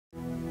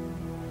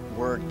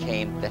word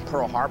came that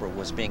Pearl Harbor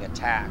was being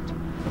attacked,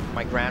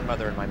 my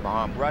grandmother and my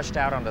mom rushed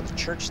out onto the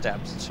church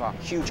steps and saw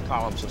huge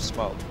columns of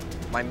smoke.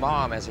 My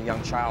mom, as a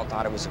young child,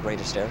 thought it was the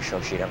greatest air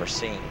show she'd ever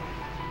seen.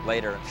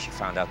 Later, she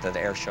found out that the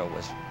air show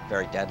was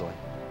very deadly.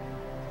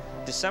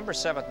 December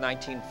 7th,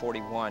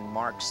 1941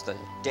 marks the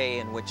day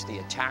in which the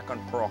attack on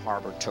Pearl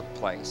Harbor took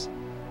place.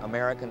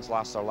 Americans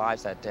lost their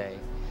lives that day,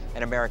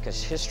 and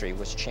America's history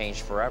was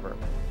changed forever.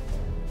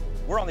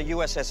 We're on the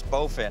USS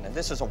Bowfin, and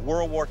this is a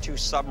World War II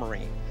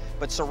submarine.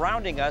 But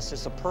surrounding us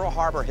is the Pearl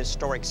Harbor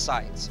historic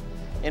sites.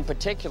 In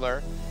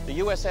particular, the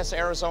USS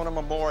Arizona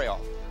Memorial,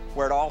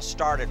 where it all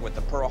started with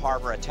the Pearl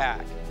Harbor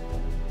attack.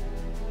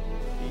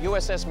 The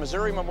USS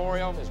Missouri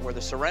Memorial is where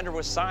the surrender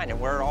was signed and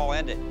where it all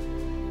ended.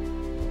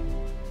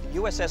 The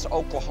USS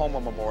Oklahoma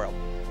Memorial,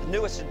 the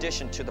newest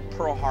addition to the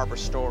Pearl Harbor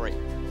story.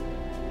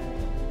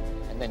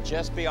 And then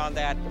just beyond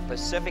that, the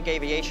Pacific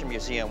Aviation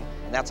Museum,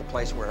 and that's a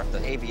place where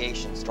the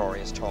aviation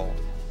story is told.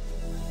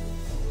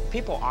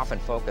 People often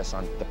focus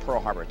on the Pearl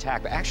Harbor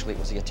attack, but actually it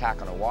was the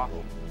attack on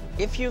Oahu.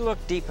 If you look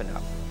deep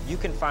enough, you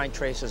can find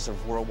traces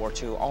of World War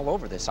II all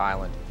over this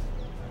island.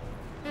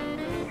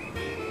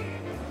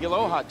 The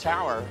Aloha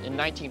Tower in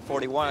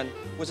 1941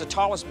 was the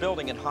tallest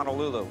building in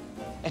Honolulu.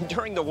 And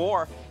during the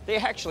war, they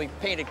actually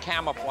painted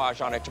camouflage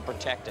on it to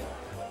protect it.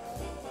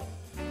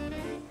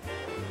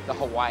 The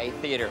Hawaii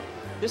Theater.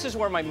 This is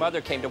where my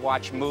mother came to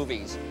watch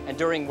movies. And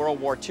during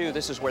World War II,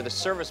 this is where the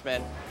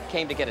servicemen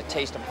came to get a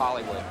taste of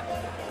Hollywood.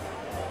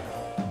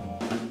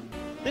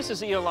 This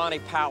is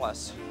Iolani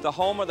Palace, the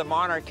home of the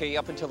monarchy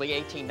up until the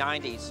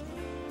 1890s.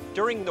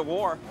 During the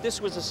war, this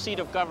was the seat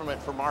of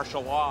government for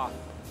martial law.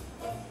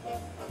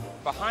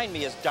 Behind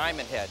me is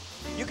Diamond Head.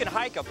 You can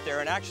hike up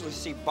there and actually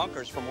see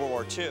bunkers from World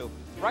War II.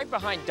 Right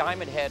behind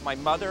Diamond Head, my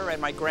mother and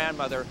my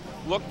grandmother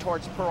looked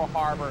towards Pearl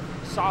Harbor,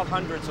 saw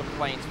hundreds of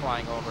planes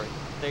flying over it.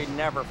 They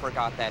never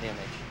forgot that image.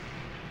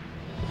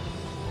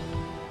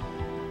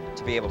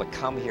 To be able to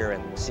come here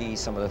and see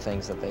some of the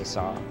things that they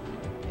saw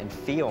and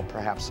feel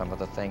perhaps some of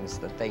the things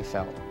that they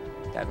felt,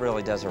 that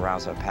really does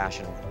arouse a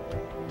passion.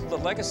 The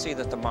legacy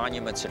that the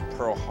monuments at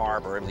Pearl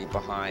Harbor leave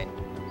behind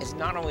is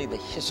not only the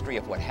history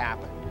of what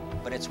happened,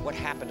 but it's what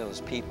happened to those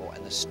people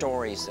and the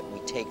stories that we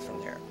take from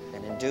there.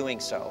 And in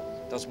doing so,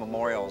 those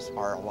memorials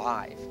are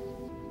alive.